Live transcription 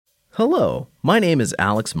Hello, my name is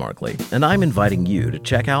Alex Markley, and I'm inviting you to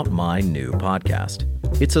check out my new podcast.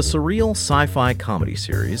 It's a surreal sci-fi comedy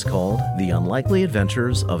series called The Unlikely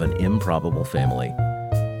Adventures of an Improbable Family.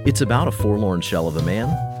 It's about a forlorn shell of a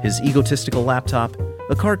man, his egotistical laptop,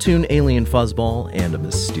 a cartoon alien fuzzball, and a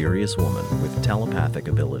mysterious woman with telepathic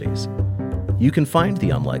abilities. You can find The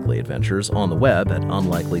Unlikely Adventures on the web at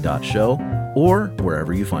unlikely.show or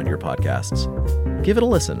wherever you find your podcasts. Give it a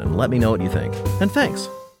listen and let me know what you think. And thanks.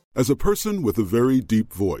 As a person with a very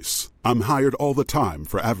deep voice, I'm hired all the time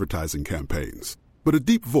for advertising campaigns. But a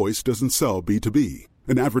deep voice doesn't sell B2B,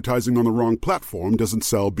 and advertising on the wrong platform doesn't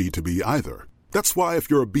sell B2B either. That's why if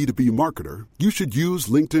you're a B2B marketer, you should use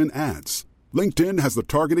LinkedIn ads. LinkedIn has the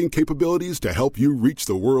targeting capabilities to help you reach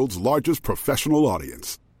the world's largest professional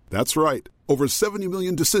audience. That's right, over 70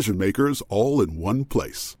 million decision makers all in one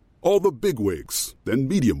place. All the big wigs, then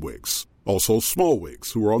medium wigs, also small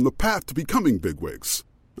wigs who are on the path to becoming big wigs.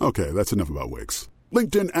 Okay, that's enough about wigs.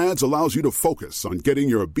 LinkedIn ads allows you to focus on getting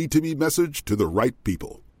your B2B message to the right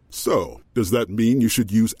people. So, does that mean you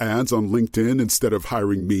should use ads on LinkedIn instead of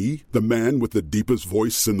hiring me, the man with the deepest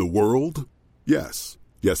voice in the world? Yes.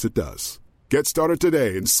 Yes, it does. Get started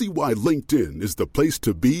today and see why LinkedIn is the place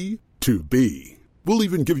to be to be. We'll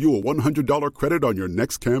even give you a $100 credit on your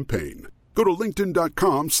next campaign. Go to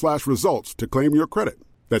linkedin.com/results to claim your credit.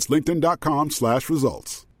 That's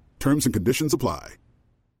linkedin.com/results. Terms and conditions apply.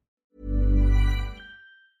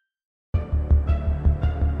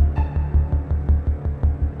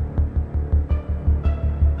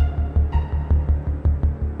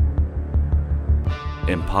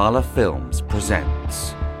 Impala Films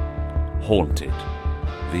presents Haunted,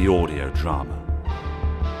 the audio drama.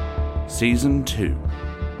 Season 2,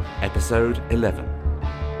 Episode 11,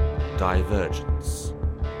 Divergence.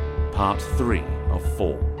 Part 3 of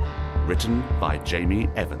 4, written by Jamie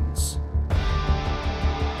Evans.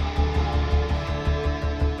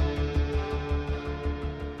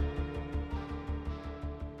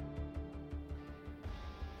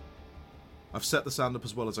 I've set the sound up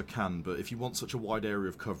as well as I can, but if you want such a wide area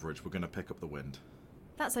of coverage, we're going to pick up the wind.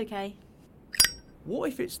 That's okay. What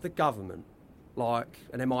if it's the government? Like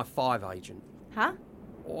an MI5 agent? Huh?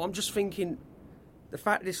 Or I'm just thinking, the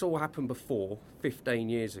fact this all happened before, 15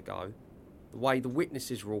 years ago, the way the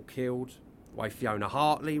witnesses were all killed, the way Fiona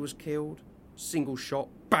Hartley was killed, single shot,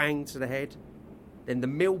 bang to the head, then the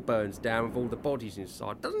mill burns down with all the bodies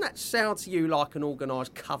inside. Doesn't that sound to you like an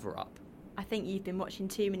organised cover-up? I think you've been watching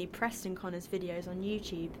too many Preston Connors videos on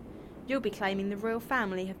YouTube. You'll be claiming the royal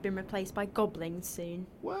family have been replaced by goblins soon.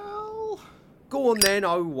 Well... Go on then,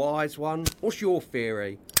 oh wise one. What's your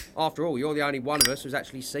theory? After all, you're the only one of us who's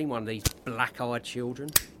actually seen one of these black-eyed children.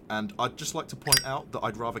 And I'd just like to point out that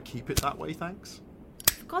I'd rather keep it that way, thanks.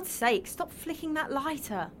 For God's sake, stop flicking that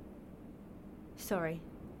lighter. Sorry.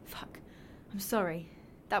 Fuck. I'm sorry.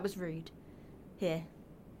 That was rude. Here.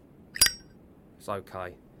 It's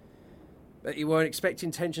okay. Bet you weren't expecting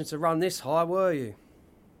tensions to run this high, were you?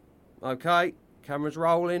 Okay, camera's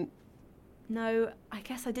rolling. No, I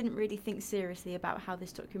guess I didn't really think seriously about how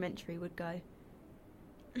this documentary would go.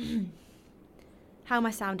 How am I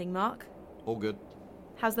sounding, Mark? All good.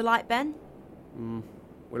 How's the light, Ben?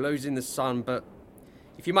 We're losing the sun, but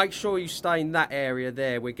if you make sure you stay in that area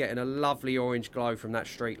there, we're getting a lovely orange glow from that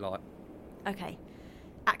street light. Okay,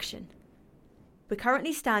 action. We're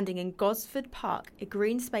currently standing in Gosford Park, a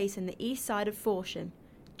green space in the east side of Forsham.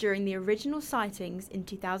 During the original sightings in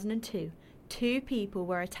 2002, 2 people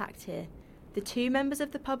were attacked here. The 2 members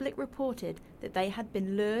of the public reported that they had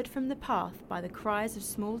been lured from the path by the cries of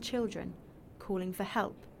small children, calling for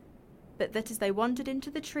help, but that as they wandered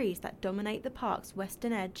into the trees that dominate the park's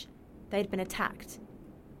western edge, they had been attacked.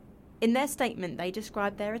 In their statement, they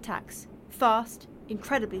described their attacks. Fast,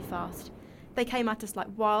 incredibly fast. They came at us like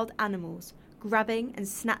wild animals, grabbing and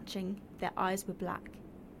snatching. Their eyes were black.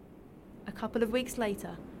 A couple of weeks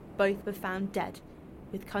later, both were found dead,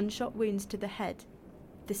 with gunshot wounds to the head.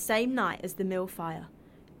 The same night as the mill fire,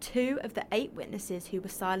 2 of the 8 witnesses who were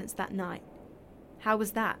silenced that night. How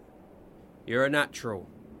was that? You're a natural.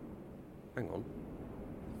 Hang on.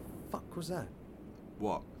 Fuck was that?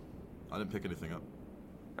 What? I didn't pick anything up.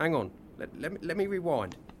 Hang on. Let me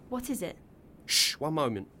rewind. What is it? Shh, one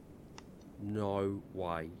moment. No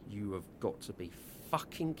way. You have got to be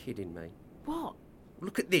fucking kidding me. What?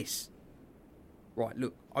 Look at this. Right,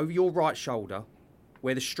 look. Over your right shoulder,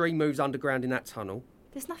 where the stream moves underground in that tunnel.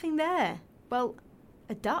 There's nothing there. Well,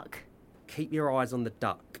 a duck. Keep your eyes on the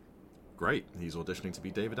duck. Great. He's auditioning to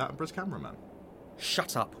be David Attenborough's cameraman.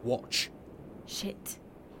 Shut up. Watch. Shit.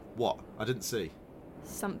 What? I didn't see.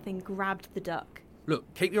 Something grabbed the duck.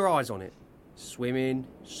 Look, keep your eyes on it. Swimming.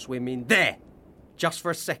 There! Just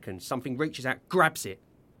for a second, something reaches out, grabs it.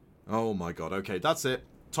 Oh my god, okay, that's it.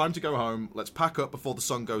 Time to go home. Let's pack up before the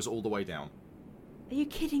sun goes all the way down. Are you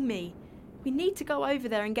kidding me? We need to go over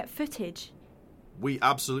there and get footage. We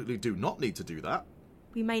absolutely do not need to do that.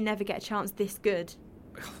 We may never get a chance this good.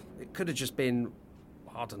 It could have just been,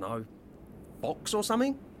 I don't know, fox or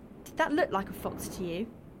something? Did that look like a fox to you?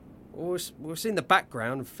 Or it's in the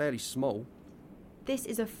background and fairly small. This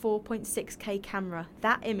is a 4.6K camera.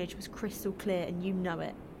 That image was crystal clear and you know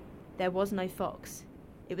it. There was no fox.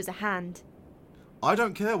 It was a hand. I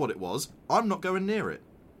don't care what it was. I'm not going near it.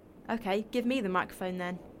 Okay, give me the microphone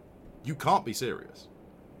then. You can't be serious.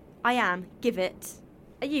 I am. Give it.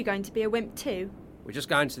 Are you going to be a wimp too? We're just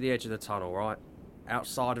going to the edge of the tunnel, right?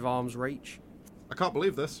 Outside of arm's reach. I can't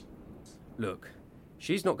believe this. Look,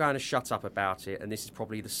 she's not going to shut up about it, and this is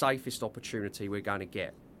probably the safest opportunity we're going to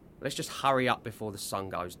get. Let's just hurry up before the sun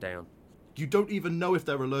goes down. You don't even know if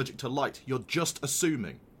they're allergic to light. You're just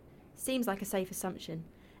assuming. Seems like a safe assumption.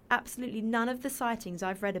 Absolutely none of the sightings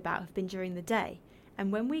I've read about have been during the day,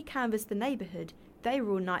 and when we canvassed the neighbourhood, they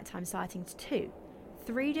were all nighttime sightings too.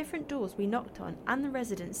 3 different doors we knocked on, and the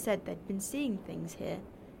residents said they'd been seeing things here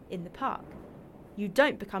in the park. You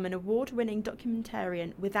don't become an award-winning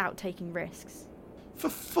documentarian without taking risks. For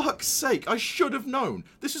fuck's sake, I should have known.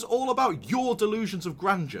 This is all about your delusions of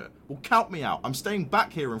grandeur. Well, count me out. I'm staying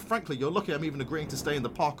back here, and frankly, you're lucky I'm even agreeing to stay in the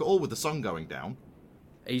park at all with the sun going down.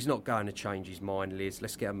 He's not going to change his mind, Liz.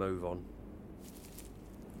 Let's get a move on.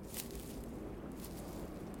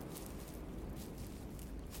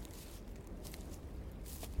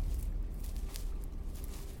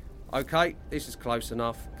 Okay, this is close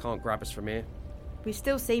enough. Can't grab us from here. We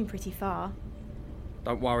still seem pretty far.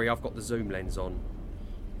 Don't worry, I've got the zoom lens on.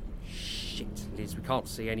 Shit, Liz, we can't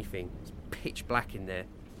see anything. It's pitch black in there.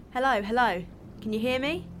 Hello, hello. Can you hear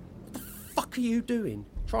me? What the fuck are you doing?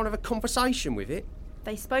 Trying to have a conversation with it?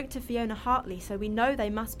 They spoke to Fiona Hartley, so we know they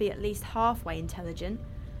must be at least halfway intelligent.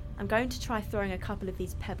 I'm going to try throwing a couple of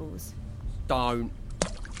these pebbles. Don't.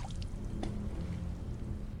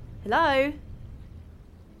 Hello?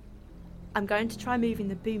 I'm going to try moving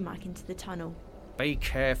the boom mic into the tunnel. Be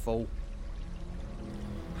careful.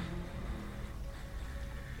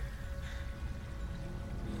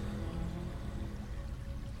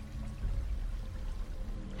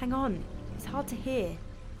 Hang on, it's hard to hear.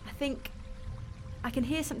 I think I can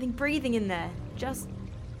hear something breathing in there. Just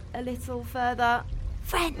a little further.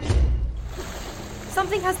 Friend!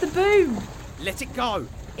 Something has the boom! Let it go.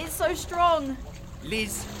 It's so strong!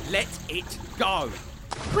 Liz, let it go.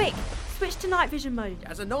 Quick, switch to night vision mode. It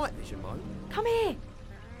has a night vision mode. Come here!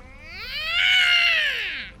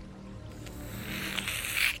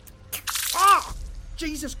 Ah!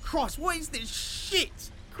 Jesus Christ, what is this shit?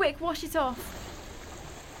 Quick, wash it off.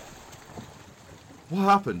 What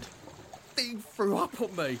happened? Thing threw up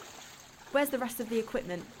on me. Where's the rest of the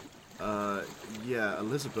equipment? Yeah,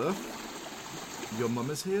 Elizabeth. Your mum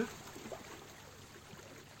is here?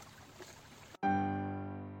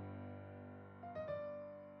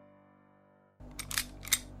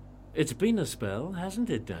 It's been a spell, hasn't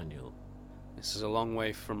it, Daniel? This is a long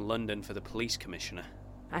way from London for the police commissioner.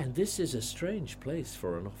 And this is a strange place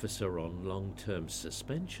for an officer on long-term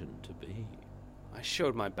suspension to be. I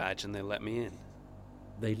showed my badge and they let me in.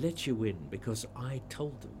 They let you in because I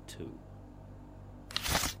told them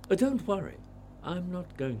to. Don't worry, I'm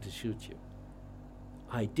not going to shoot you.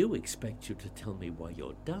 I do expect you to tell me why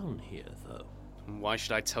you're down here, though. And why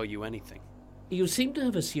should I tell you anything? You seem to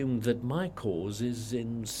have assumed that my cause is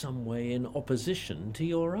in some way in opposition to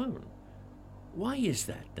your own. Why is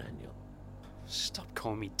that, Daniel? Stop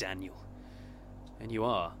calling me Daniel. And you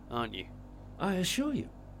are, aren't you? I assure you,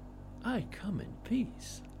 I come in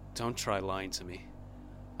peace. Don't try lying to me.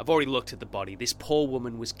 I've already looked at the body. This poor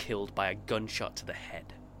woman was killed by a gunshot to the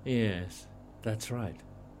head. Yes, that's right.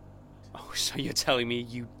 Oh, so you're telling me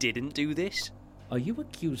you didn't do this? Are you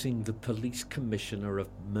accusing the police commissioner of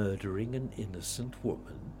murdering an innocent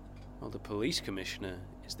woman? Well, the police commissioner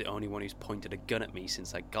is the only one who's pointed a gun at me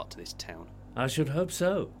since I got to this town. I should hope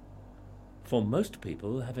so. For most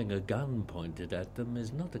people, having a gun pointed at them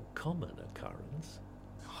is not a common occurrence.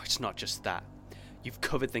 Oh, it's not just that. You've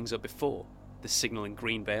covered things up before. The signal in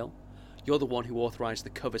Greenvale. You're the one who authorised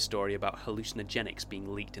the cover story about hallucinogenics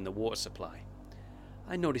being leaked in the water supply.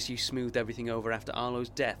 I noticed you smoothed everything over after Arlo's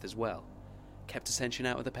death as well. Kept attention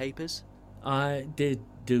out of the papers? I did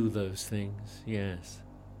do those things, yes.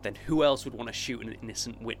 Then who else would want to shoot an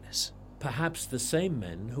innocent witness? Perhaps the same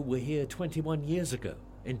men who were here 21 years ago,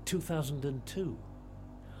 in 2002.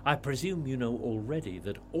 I presume you know already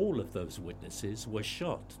that all of those witnesses were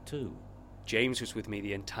shot, too. James was with me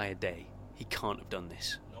the entire day. He can't have done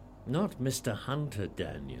this. Not Mr. Hunter,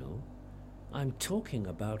 Daniel. I'm talking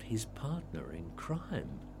about his partner in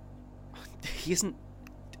crime. He isn't...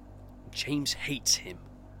 James hates him.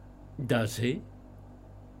 Does he?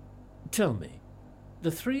 Tell me,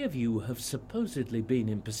 the three of you have supposedly been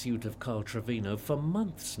in pursuit of Carl Trevino for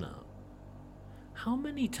months now. How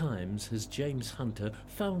many times has James Hunter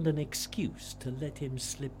found an excuse to let him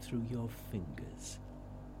slip through your fingers?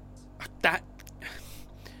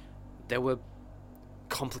 There were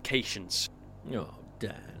complications. Oh,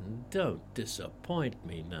 Dan, don't disappoint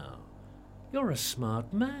me now. You're a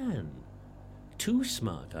smart man. Too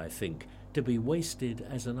smart, I think, to be wasted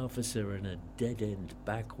as an officer in a dead-end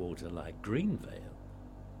backwater like Greenvale.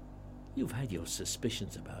 You've had your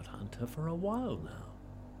suspicions about Hunter for a while now.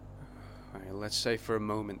 All right, let's say for a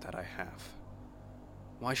moment that I have.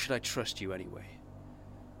 Why should I trust you anyway?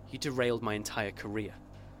 You derailed my entire career.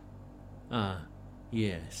 Ah,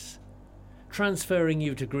 yes. Transferring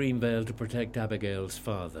you to Greenvale to protect Abigail's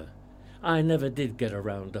father. I never did get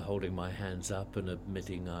around to holding my hands up and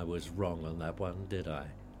admitting I was wrong on that one, did I?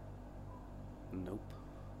 Nope.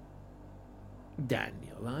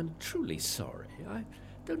 Daniel, I'm truly sorry. I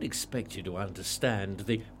don't expect you to understand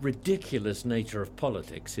the ridiculous nature of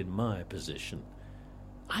politics in my position.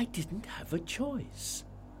 I didn't have a choice.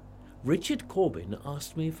 Richard Corbin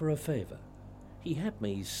asked me for a favour. He had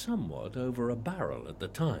me somewhat over a barrel at the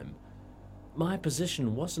time. My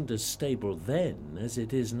position wasn't as stable then as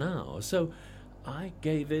it is now, so I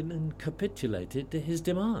gave in and capitulated to his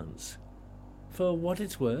demands. For what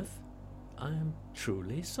it's worth, I am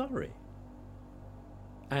truly sorry.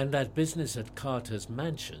 And that business at Carter's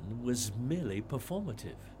mansion was merely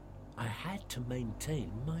performative. I had to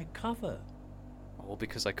maintain my cover. All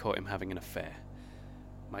because I caught him having an affair.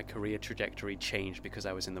 My career trajectory changed because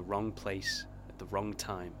I was in the wrong place at the wrong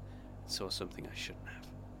time and saw something I shouldn't have.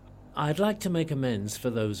 I'd like to make amends for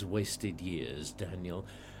those wasted years, Daniel.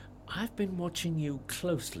 I've been watching you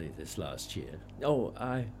closely this last year. Oh,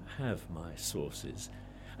 I have my sources.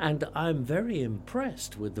 And I'm very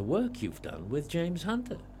impressed with the work you've done with James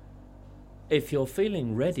Hunter. If you're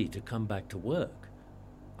feeling ready to come back to work,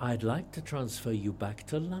 I'd like to transfer you back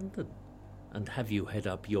to London and have you head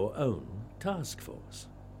up your own task force.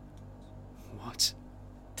 What?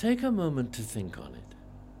 Take a moment to think on it.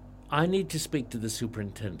 I need to speak to the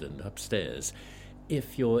superintendent upstairs.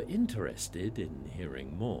 If you're interested in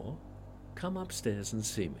hearing more, come upstairs and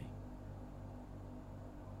see me.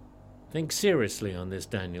 Think seriously on this,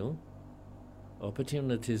 Daniel.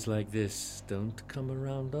 Opportunities like this don't come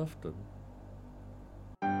around often.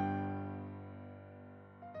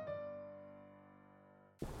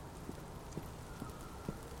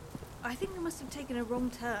 I think we must have taken a wrong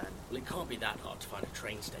turn. Well, it can't be that hard to find a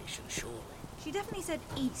train station, surely. She definitely said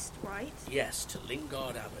east, right? Yes, to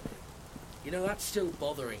Lingard Avenue. You know, that's still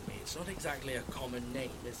bothering me. It's not exactly a common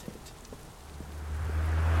name, is it?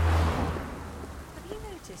 Have you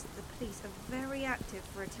noticed that the police are very active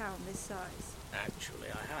for a town this size? Actually,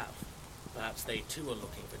 I have. Perhaps they too are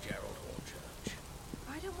looking for Gerald Hornchurch.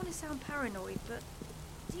 I don't want to sound paranoid, but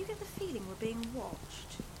do you get the feeling we're being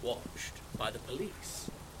watched? Watched? By the police?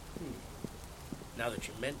 Now that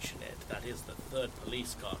you mention it, that is the third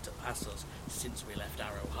police car to pass us since we left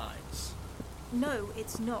Arrow Heights. No,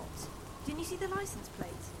 it's not. Didn't you see the license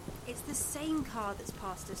plate? It's the same car that's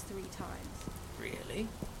passed us 3 times. Really?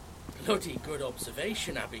 Bloody good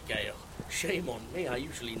observation, Abigail. Shame on me, I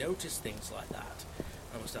usually notice things like that.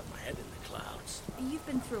 I must have my head in the clouds. You've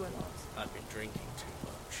been through a lot. I've been drinking too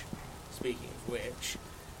much. Speaking of which,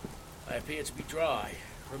 I appear to be dry.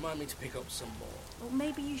 Remind me to pick up some more. Or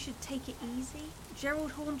maybe you should take it easy?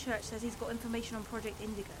 Gerald Hornchurch says he's got information on Project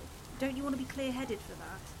Indigo. Don't you want to be clear-headed for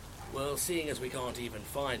that? Well, seeing as we can't even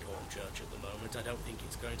find Hornchurch at the moment, I don't think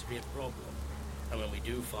it's going to be a problem. And when we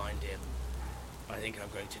do find him, I think I'm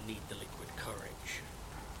going to need the liquid courage.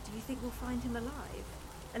 Do you think we'll find him alive?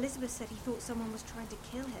 Elizabeth said he thought someone was trying to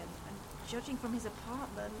kill him, and judging from his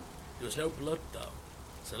apartment... There was no blood, though,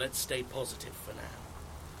 so let's stay positive for now.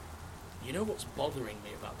 You know what's bothering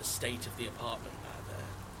me about the state of the apartment out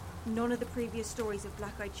there? None of the previous stories of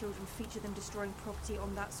black-eyed children feature them destroying property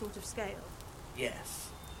on that sort of scale. Yes.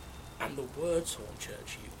 And the words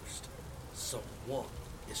Hornchurch used. Someone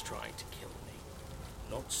is trying to kill me,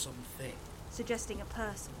 not something. Suggesting a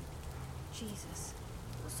person. Jesus.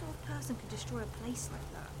 What sort of person could destroy a place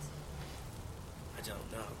like that? I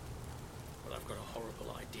don't know. But I've got a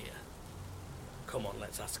horrible idea. Come on,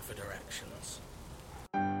 let's ask for directions.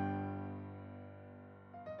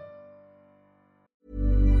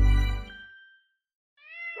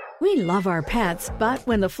 We love our pets, but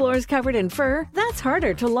when the floor's covered in fur, that's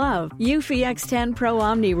harder to love. Eufy X10 Pro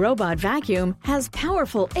Omni Robot Vacuum has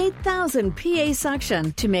powerful 8,000 PA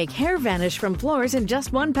suction to make hair vanish from floors in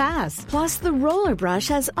just one pass. Plus, the roller brush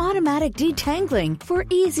has automatic detangling for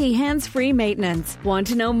easy hands-free maintenance. Want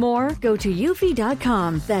to know more? Go to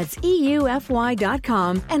eufy.com, that's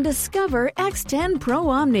EUFY.com, and discover X10 Pro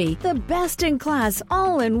Omni, the best-in-class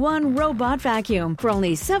all-in-one robot vacuum for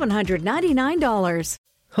only $799.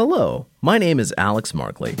 Hello, my name is Alex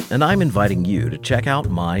Markley, and I'm inviting you to check out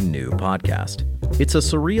my new podcast. It's a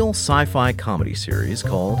surreal sci-fi comedy series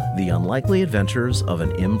called The Unlikely Adventures of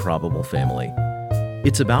an Improbable Family.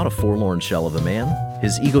 It's about a forlorn shell of a man,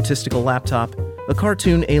 his egotistical laptop, a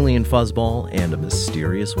cartoon alien fuzzball, and a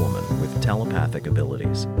mysterious woman with telepathic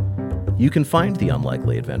abilities. You can find The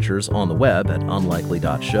Unlikely Adventures on the web at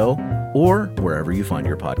unlikely.show or wherever you find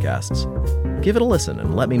your podcasts. Give it a listen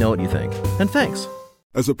and let me know what you think. And thanks.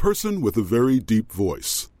 As a person with a very deep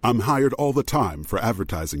voice, I'm hired all the time for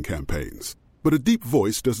advertising campaigns. But a deep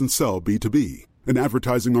voice doesn't sell B2B, and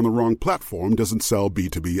advertising on the wrong platform doesn't sell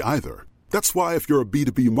B2B either. That's why if you're a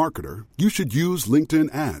B2B marketer, you should use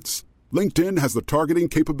LinkedIn ads. LinkedIn has the targeting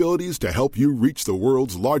capabilities to help you reach the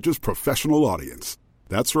world's largest professional audience.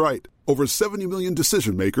 That's right, over 70 million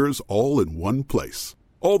decision makers all in one place.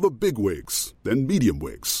 All the big wigs, then medium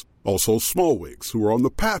wigs, also small wigs who are on the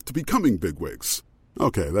path to becoming big wigs.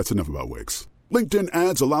 Okay, that's enough about wigs. LinkedIn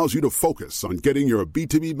ads allows you to focus on getting your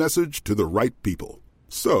B2B message to the right people.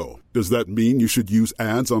 So, does that mean you should use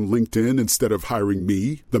ads on LinkedIn instead of hiring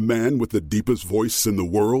me, the man with the deepest voice in the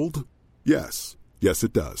world? Yes. Yes,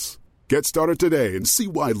 it does. Get started today and see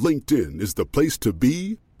why LinkedIn is the place to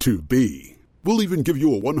be to be. We'll even give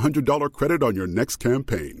you a $100 credit on your next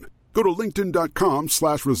campaign. Go to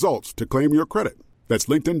linkedin.com/results to claim your credit. That's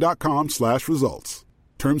linkedin.com/results.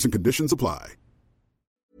 Terms and conditions apply.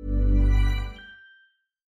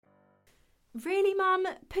 Really, Mum?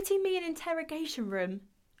 Putting me in an interrogation room?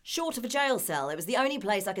 Short of a jail cell, it was the only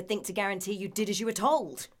place I could think to guarantee you did as you were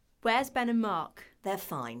told. Where's Ben and Mark? They're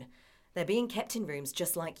fine. They're being kept in rooms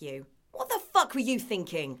just like you. What the fuck were you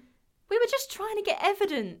thinking? We were just trying to get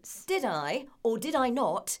evidence. Did I, or did I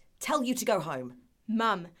not, tell you to go home?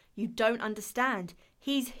 Mum, you don't understand.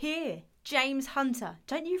 He's here. James Hunter.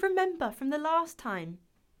 Don't you remember from the last time?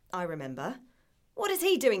 I remember. What is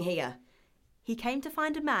he doing here? He came to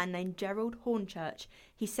find a man named Gerald Hornchurch.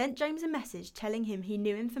 He sent James a message telling him he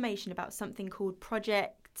knew information about something called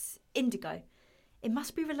Project Indigo. It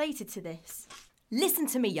must be related to this. Listen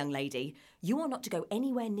to me, young lady. You are not to go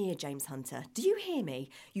anywhere near James Hunter. Do you hear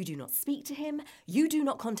me? You do not speak to him. You do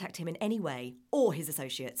not contact him in any way, or his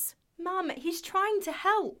associates. Mum, he's trying to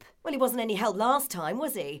help. Well, he wasn't any help last time,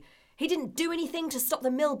 was he? He didn't do anything to stop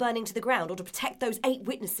the mill burning to the ground or to protect those 8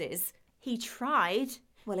 witnesses. He tried.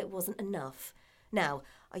 Well, it wasn't enough. Now,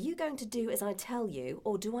 are you going to do as I tell you,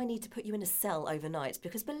 or do I need to put you in a cell overnight?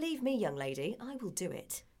 Because believe me, young lady, I will do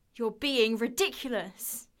it. You're being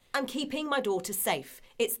ridiculous. I'm keeping my daughter safe.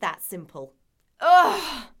 It's that simple.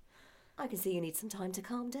 Ugh! I can see you need some time to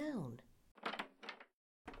calm down.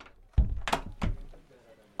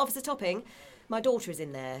 Officer Topping, my daughter is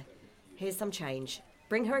in there. Here's some change.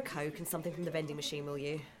 Bring her a Coke and something from the vending machine, will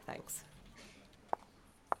you? Thanks.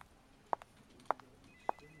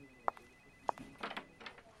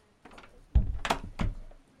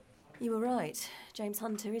 You were right. James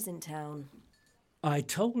Hunter is in town. I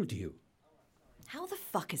told you. How the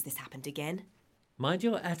fuck has this happened again? Mind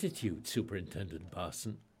your attitude, Superintendent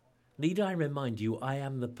Barson. Need I remind you I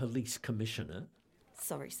am the police commissioner?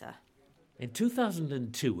 Sorry, sir. In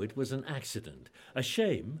 2002, it was an accident. A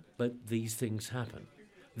shame, but these things happen.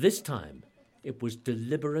 This time, it was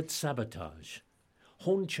deliberate sabotage.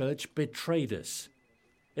 Hornchurch betrayed us.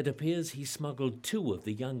 It appears he smuggled 2 of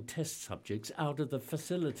the young test subjects out of the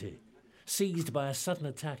facility, seized by a sudden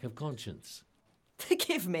attack of conscience.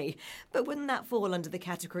 Forgive me, but wouldn't that fall under the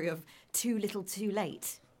category of too little too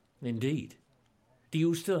late? Indeed. Do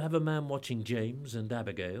you still have a man watching James and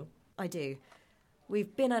Abigail? I do.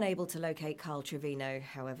 We've been unable to locate Carl Trevino,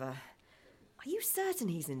 however. Are you certain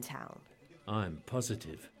he's in town? I'm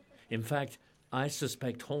positive. In fact, I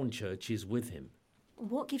suspect Hornchurch is with him.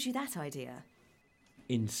 What gives you that idea?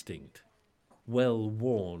 Instinct.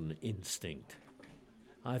 Well-worn instinct.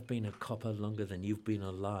 I've been a copper longer than you've been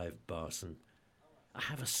alive, Barson. I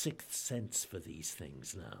have a 6th sense for these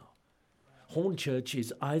things now. Hornchurch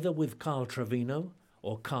is either with Carl Trevino,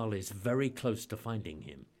 or Carl is very close to finding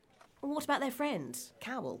him. What about their friend,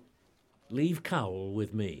 Cowell? Leave Cowell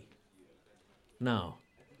with me. Now,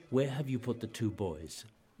 where have you put the 2 boys?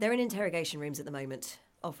 They're in interrogation rooms at the moment,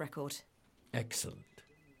 off record. Excellent.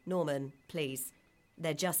 Norman, please.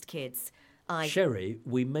 They're just kids. Sherry,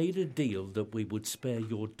 we made a deal that we would spare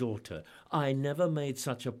your daughter. I never made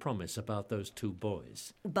such a promise about those two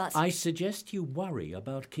boys. But I suggest you worry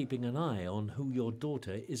about keeping an eye on who your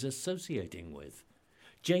daughter is associating with.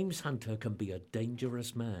 James Hunter can be a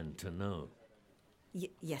dangerous man to know.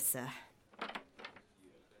 Yes, sir.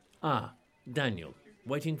 Ah, Daniel,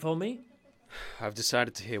 waiting for me? I've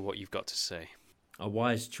decided to hear what you've got to say. A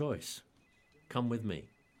wise choice. Come with me.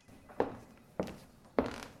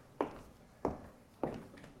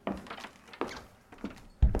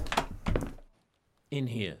 In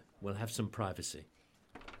here, we'll have some privacy.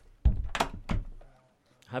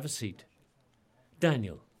 Have a seat.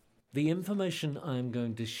 Daniel, the information I'm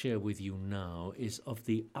going to share with you now is of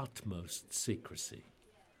the utmost secrecy.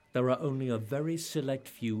 There are only a very select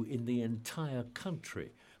few in the entire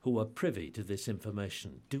country who are privy to this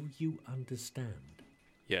information. Do you understand?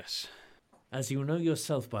 Yes. As you know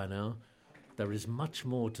yourself by now, there is much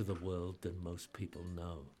more to the world than most people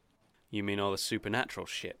know. You mean all the supernatural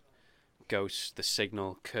shit? Ghosts, the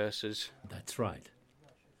signal, curses? That's right.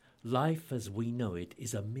 Life as we know it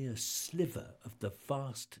is a mere sliver of the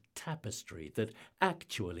vast tapestry that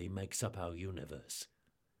actually makes up our universe.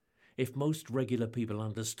 If most regular people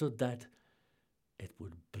understood that, it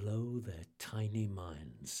would blow their tiny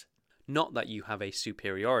minds. Not that you have a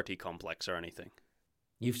superiority complex or anything.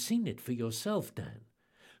 You've seen it for yourself, Dan.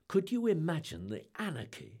 Could you imagine the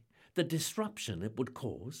anarchy, the disruption it would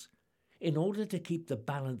cause? In order to keep the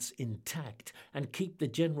balance intact and keep the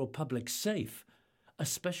general public safe, a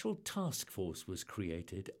special task force was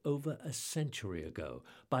created over a century ago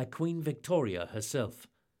by Queen Victoria herself.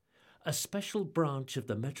 A special branch of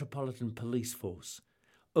the Metropolitan Police Force,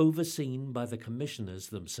 overseen by the commissioners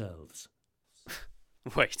themselves.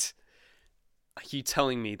 Wait, are you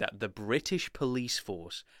telling me that the British police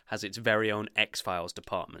force has its very own X-Files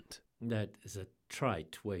department? That is a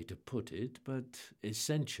trite way to put it, but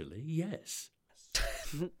essentially, yes.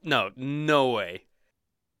 No way.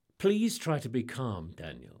 Please try to be calm,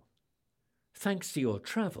 Daniel. Thanks to your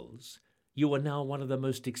travels, you are now one of the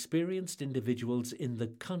most experienced individuals in the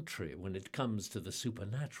country when it comes to the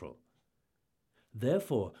supernatural.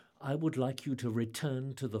 Therefore, I would like you to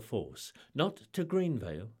return to the force, not to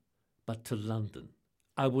Greenvale, but to London.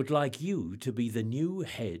 I would like you to be the new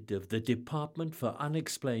head of the Department for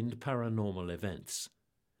Unexplained Paranormal Events,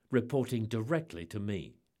 reporting directly to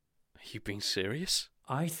me. Are you being serious?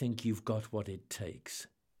 I think you've got what it takes.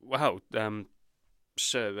 Wow,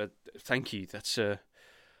 sir, thank you. That's a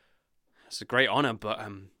great honour, but,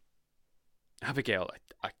 Abigail,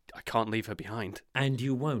 I can't leave her behind. And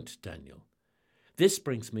you won't, Daniel. This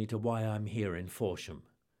brings me to why I'm here in Forsham.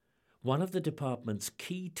 One of the department's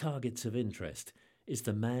key targets of interest is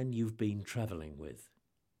the man you've been travelling with.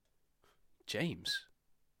 James?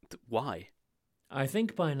 Why? I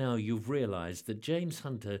think by now you've realised that James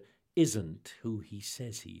Hunter isn't who he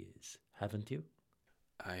says he is, haven't you?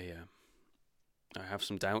 I have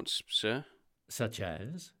some doubts, sir. Such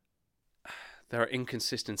as? There are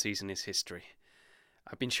inconsistencies in his history.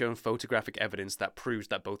 I've been shown photographic evidence that proves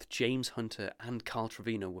that both James Hunter and Carl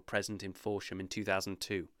Trevino were present in Forsham in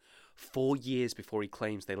 2002, 4 years before he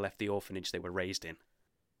claims they left the orphanage they were raised in.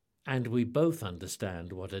 And we both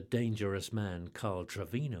understand what a dangerous man Carl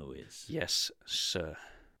Trevino is. Yes, sir.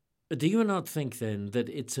 Do you not think, then, that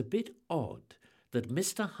it's a bit odd that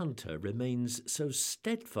Mr. Hunter remains so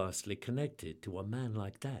steadfastly connected to a man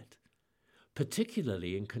like that,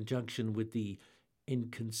 particularly in conjunction with the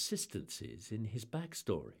inconsistencies in his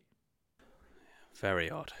backstory? Very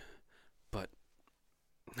odd. But,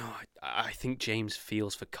 no, I think James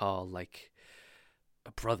feels for Carl like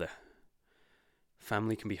a brother.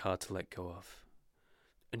 Family can be hard to let go of.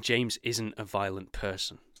 And James isn't a violent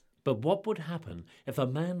person. But what would happen if a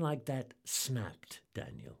man like that snapped,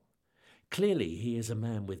 Daniel? Clearly he is a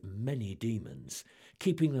man with many demons,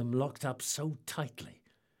 keeping them locked up so tightly.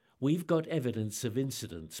 We've got evidence of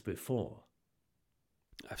incidents before.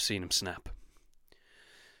 I've seen him snap.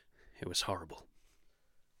 It was horrible.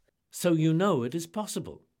 So you know it is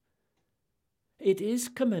possible. It is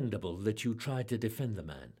commendable that you tried to defend the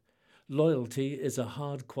man. Loyalty is a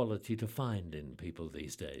hard quality to find in people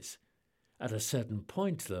these days. At a certain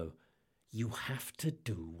point, though, you have to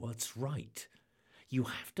do what's right. You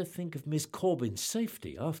have to think of Miss Corbin's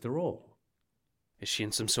safety, after all. Is she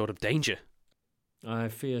in some sort of danger? I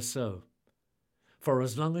fear so. For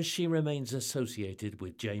as long as she remains associated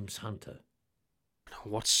with James Hunter.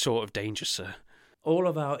 What sort of danger, sir? All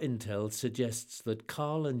of our intel suggests that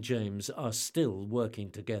Carl and James are still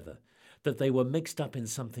working together, that they were mixed up in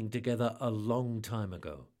something together a long time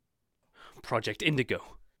ago. Project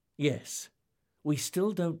Indigo? Yes. We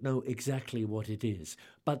still don't know exactly what it is,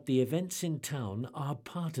 but the events in town are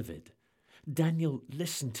part of it. Daniel,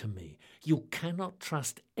 listen to me. You cannot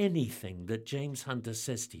trust anything that James Hunter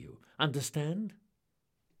says to you. Understand?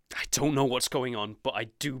 I don't know what's going on, but I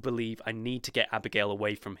do believe I need to get Abigail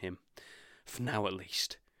away from him. For now, at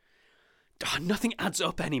least. Nothing adds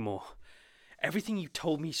up anymore. Everything you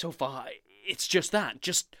told me so far, it's just that.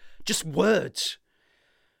 Just words.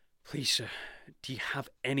 Please, sir, do you have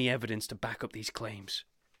any evidence to back up these claims?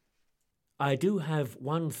 I do have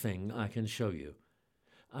one thing I can show you.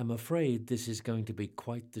 I'm afraid this is going to be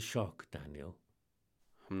quite the shock, Daniel.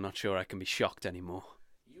 I'm not sure I can be shocked anymore.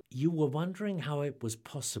 You were wondering how it was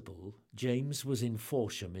possible James was in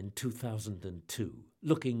Forsham in 2002,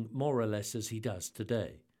 looking more or less as he does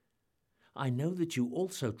today. I know that you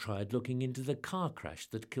also tried looking into the car crash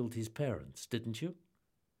that killed his parents, didn't you?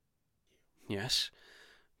 Yes,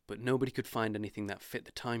 but nobody could find anything that fit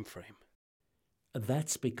the time frame.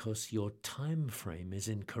 That's because your time frame is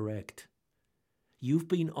incorrect. You've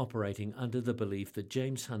been operating under the belief that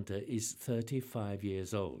James Hunter is 35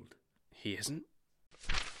 years old. He isn't?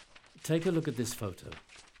 Take a look at this photo.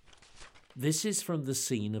 This is from the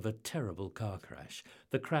scene of a terrible car crash,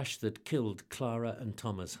 the crash that killed Clara and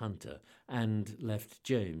Thomas Hunter and left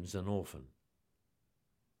James an orphan.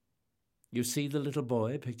 You see the little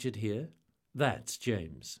boy pictured here? That's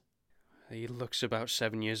James. He looks about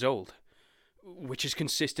 7 years old, which is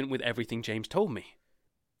consistent with everything James told me.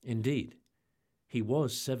 Indeed. He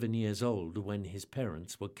was 7 years old when his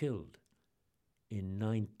parents were killed. In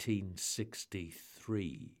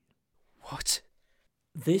 1963. What?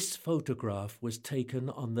 This photograph was taken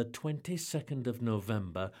on the 22nd of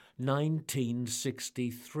November,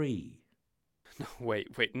 1963. No,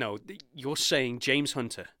 wait, no. You're saying James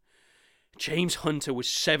Hunter. James Hunter was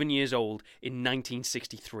 7 years old in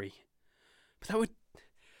 1963. But that would...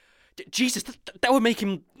 Jesus, that would make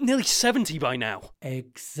him nearly 70 by now.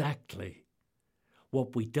 Exactly.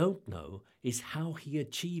 What we don't know is how he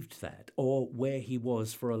achieved that, or where he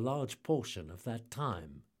was for a large portion of that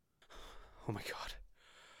time. Oh my God.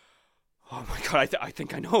 Oh my God, I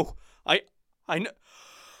think I know. I know.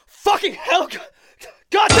 Fucking hell!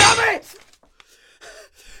 God damn it!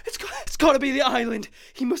 It's got to be the island.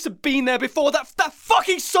 He must have been there before. That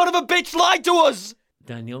fucking son of a bitch lied to us!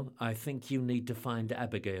 Daniel, I think you need to find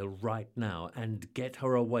Abigail right now and get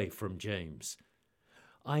her away from James.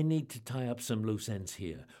 I need to tie up some loose ends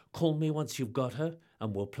here. Call me once you've got her,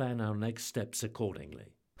 and we'll plan our next steps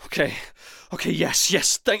accordingly. Okay,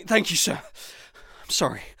 yes. Thank you, sir.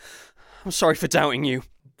 I'm sorry for doubting you.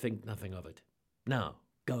 Think nothing of it. Now,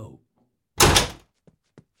 go.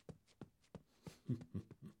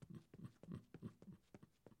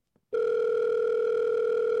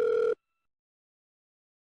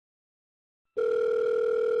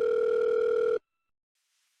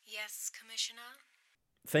 Yes, Commissioner?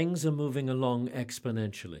 Things are moving along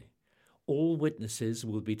exponentially. All witnesses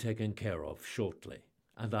will be taken care of shortly,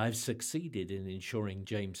 and I've succeeded in ensuring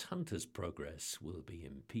James Hunter's progress will be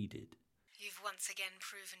impeded. You've once again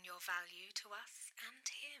proven your value to us and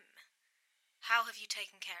him. How have you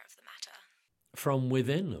taken care of the matter? From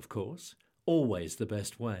within, of course. Always the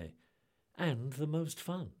best way. And the most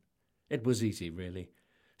fun. It was easy, really.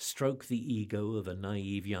 Stroke the ego of a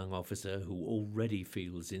naive young officer who already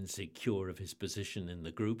feels insecure of his position in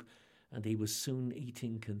the group, and he was soon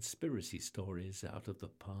eating conspiracy stories out of the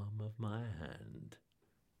palm of my hand.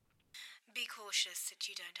 Be cautious that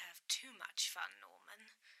you don't have too much fun, Norman.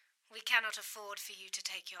 We cannot afford for you to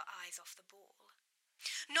take your eyes off the ball.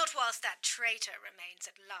 Not whilst that traitor remains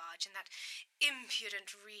at large and that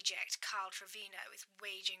impudent reject Carl Trevino is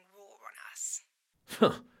waging war on us.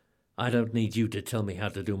 I don't need you to tell me how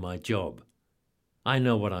to do my job. I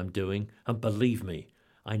know what I'm doing, and believe me,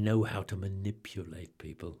 I know how to manipulate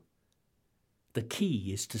people. The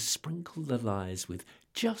key is to sprinkle the lies with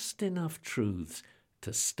just enough truths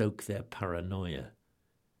to stoke their paranoia.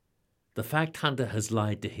 The fact Hunter has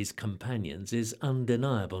lied to his companions is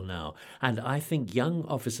undeniable now, and I think young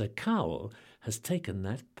Officer Cowell has taken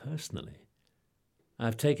that personally.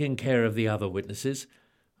 I've taken care of the other witnesses,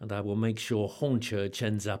 and I will make sure Hornchurch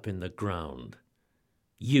ends up in the ground.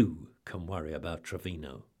 You can worry about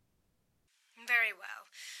Trevino. Very well.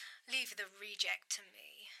 Leave the reject to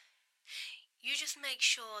me. You just make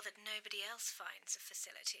sure that nobody else finds the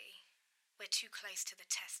facility. We're too close to the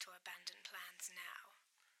test to abandon plans now.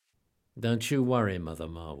 Don't you worry, Mother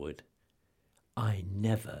Marwood. I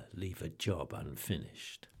never leave a job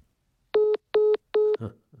unfinished.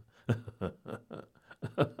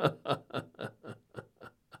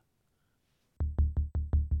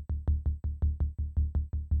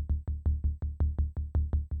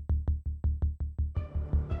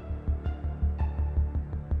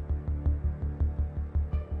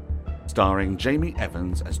 starring Jamie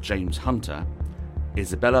Evans as James Hunter,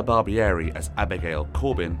 Isabella Barbieri as Abigail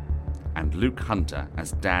Corbin, and Luke Hunter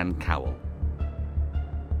as Dan Cowell.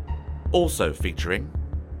 Also featuring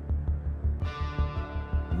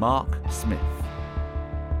Mark Smith,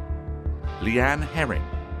 Leanne Herring,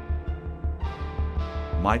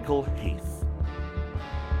 Michael Heath,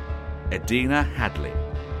 Edina Hadley,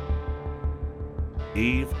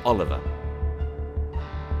 Eve Oliver,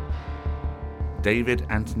 David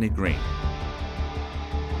Anthony Green.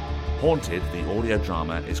 Haunted, the audio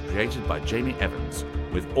drama, is created by Jamie Evans,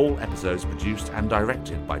 with all episodes produced and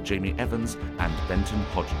directed by Jamie Evans and Benton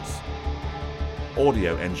Hodges.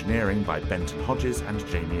 Audio engineering by Benton Hodges and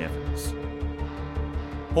Jamie Evans.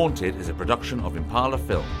 Haunted is a production of Impala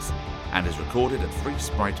Films and is recorded at Free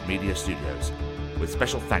Sprite Media Studios, with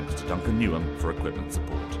special thanks to Duncan Newham for equipment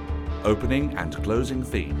support. Opening and closing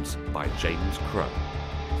themes by James Crow.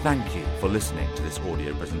 Thank you for listening to this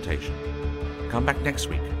audio presentation. Come back next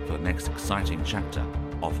week for the next exciting chapter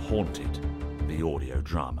of Haunted, the audio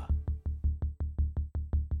drama.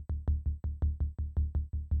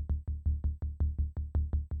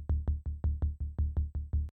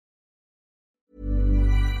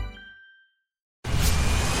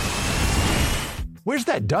 Where's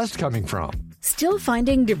that dust coming from? Still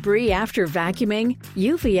finding debris after vacuuming?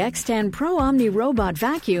 Eufy X10 Pro Omni Robot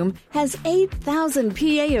Vacuum has 8,000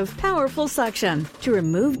 PA of powerful suction to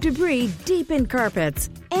remove debris deep in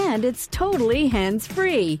carpets. And it's totally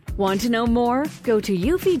hands-free. Want to know more? Go to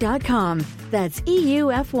eufy.com. That's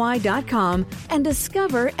EUFY.com and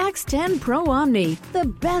discover X10 Pro Omni, the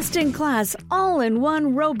best-in-class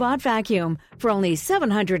all-in-one robot vacuum for only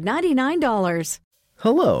 $799.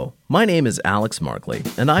 Hello, my name is Alex Markley,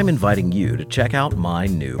 and I'm inviting you to check out my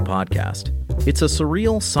new podcast. It's a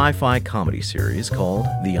surreal sci-fi comedy series called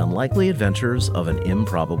The Unlikely Adventures of an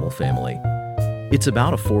Improbable Family. It's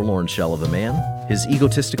about a forlorn shell of a man, his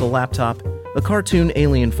egotistical laptop, a cartoon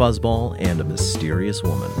alien fuzzball, and a mysterious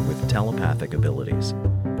woman with telepathic abilities.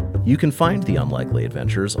 You can find The Unlikely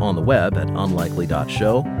Adventures on the web at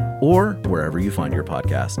unlikely.show or wherever you find your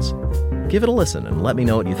podcasts. Give it a listen and let me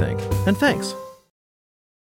know what you think. And thanks.